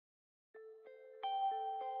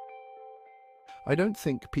I don't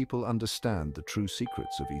think people understand the true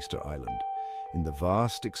secrets of Easter Island. In the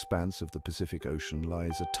vast expanse of the Pacific Ocean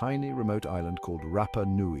lies a tiny remote island called Rapa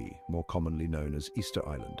Nui, more commonly known as Easter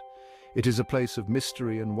Island. It is a place of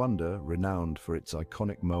mystery and wonder, renowned for its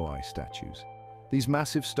iconic moai statues. These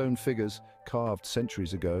massive stone figures, carved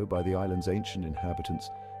centuries ago by the island's ancient inhabitants,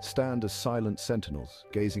 stand as silent sentinels,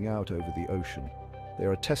 gazing out over the ocean. They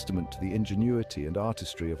are a testament to the ingenuity and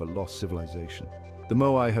artistry of a lost civilization. The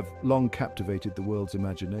moai have long captivated the world's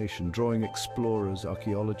imagination, drawing explorers,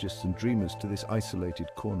 archaeologists, and dreamers to this isolated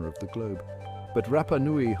corner of the globe. But Rapa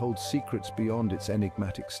Nui holds secrets beyond its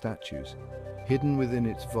enigmatic statues. Hidden within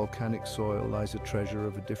its volcanic soil lies a treasure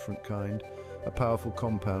of a different kind, a powerful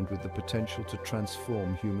compound with the potential to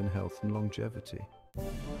transform human health and longevity.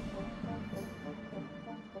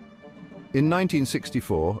 In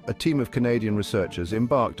 1964, a team of Canadian researchers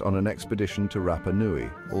embarked on an expedition to Rapa Nui,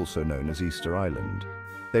 also known as Easter Island.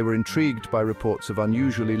 They were intrigued by reports of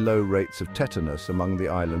unusually low rates of tetanus among the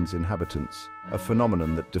island's inhabitants, a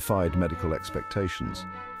phenomenon that defied medical expectations.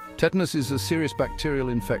 Tetanus is a serious bacterial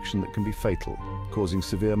infection that can be fatal, causing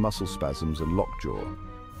severe muscle spasms and lockjaw.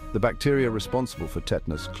 The bacteria responsible for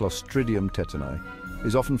tetanus, Clostridium tetani,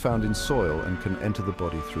 is often found in soil and can enter the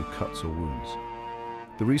body through cuts or wounds.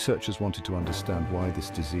 The researchers wanted to understand why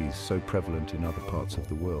this disease, so prevalent in other parts of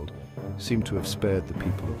the world, seemed to have spared the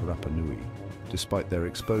people of Rapa Nui, despite their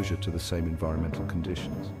exposure to the same environmental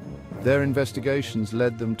conditions. Their investigations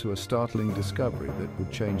led them to a startling discovery that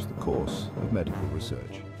would change the course of medical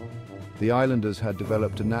research. The islanders had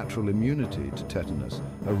developed a natural immunity to tetanus,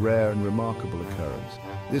 a rare and remarkable occurrence.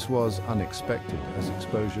 This was unexpected, as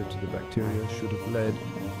exposure to the bacteria should have led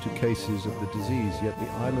to cases of the disease, yet the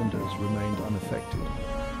islanders remained unaffected.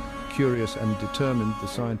 Curious and determined, the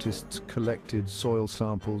scientists collected soil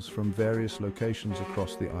samples from various locations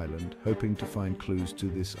across the island, hoping to find clues to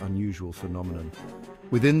this unusual phenomenon.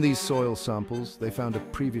 Within these soil samples, they found a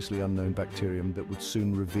previously unknown bacterium that would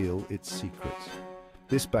soon reveal its secrets.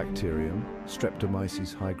 This bacterium,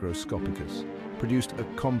 Streptomyces hygroscopicus, produced a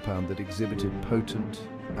compound that exhibited potent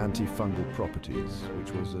antifungal properties,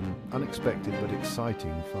 which was an unexpected but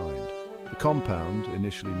exciting find. The compound,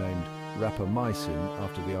 initially named Rapamycin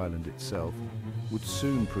after the island itself, would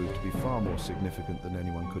soon prove to be far more significant than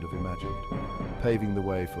anyone could have imagined, paving the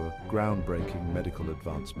way for groundbreaking medical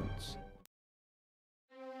advancements.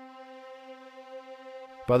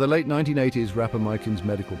 By the late 1980s, rapamycin's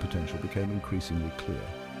medical potential became increasingly clear.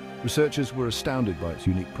 Researchers were astounded by its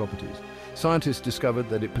unique properties. Scientists discovered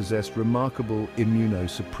that it possessed remarkable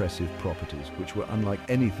immunosuppressive properties, which were unlike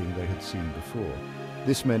anything they had seen before.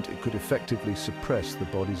 This meant it could effectively suppress the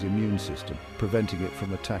body's immune system, preventing it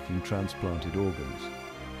from attacking transplanted organs.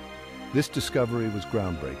 This discovery was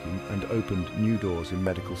groundbreaking and opened new doors in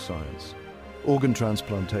medical science. Organ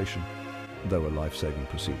transplantation, though a life-saving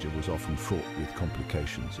procedure, was often fraught with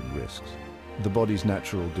complications and risks. The body's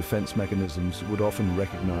natural defense mechanisms would often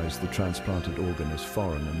recognize the transplanted organ as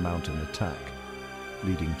foreign and mount an attack,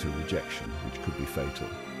 leading to rejection, which could be fatal.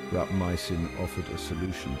 Rapamycin offered a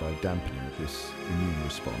solution by dampening this immune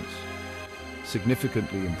response,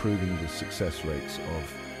 significantly improving the success rates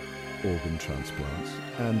of organ transplants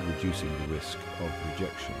and reducing the risk of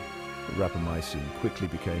rejection. Rapamycin quickly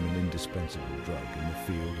became an indispensable drug in the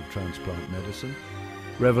field of transplant medicine,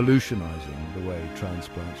 revolutionizing the way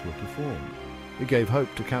transplants were performed. It gave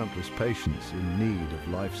hope to countless patients in need of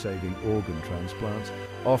life-saving organ transplants,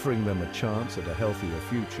 offering them a chance at a healthier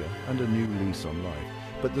future and a new lease on life.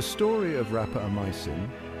 But the story of rapamycin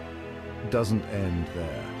doesn't end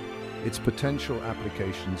there. Its potential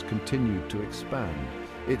applications continued to expand.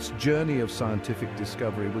 Its journey of scientific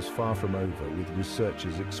discovery was far from over, with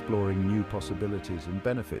researchers exploring new possibilities and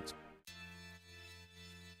benefits.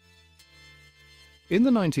 In the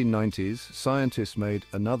 1990s, scientists made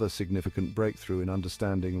another significant breakthrough in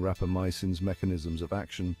understanding rapamycin's mechanisms of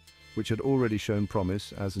action, which had already shown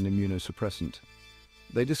promise as an immunosuppressant.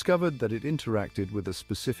 They discovered that it interacted with a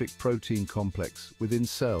specific protein complex within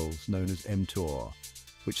cells known as mTOR,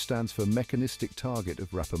 which stands for mechanistic target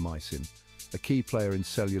of rapamycin, a key player in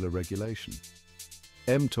cellular regulation.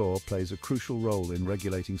 mTOR plays a crucial role in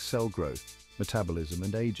regulating cell growth, metabolism,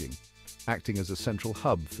 and aging, acting as a central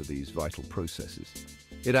hub for these vital processes.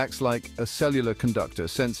 It acts like a cellular conductor,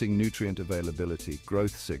 sensing nutrient availability,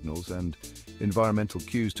 growth signals, and environmental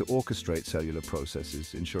cues to orchestrate cellular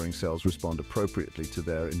processes, ensuring cells respond appropriately to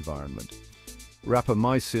their environment.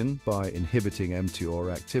 Rapamycin, by inhibiting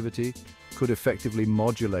mTOR activity, could effectively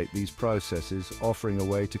modulate these processes, offering a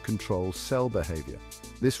way to control cell behavior.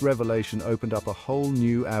 This revelation opened up a whole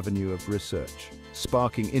new avenue of research,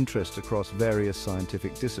 sparking interest across various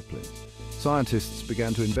scientific disciplines. Scientists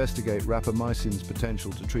began to investigate rapamycin's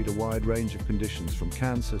potential to treat a wide range of conditions from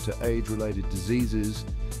cancer to age-related diseases,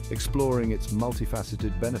 exploring its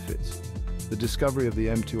multifaceted benefits. The discovery of the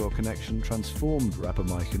mTOR connection transformed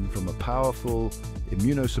rapamycin from a powerful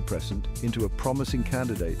immunosuppressant into a promising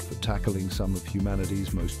candidate for tackling some of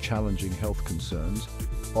humanity's most challenging health concerns,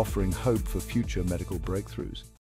 offering hope for future medical breakthroughs.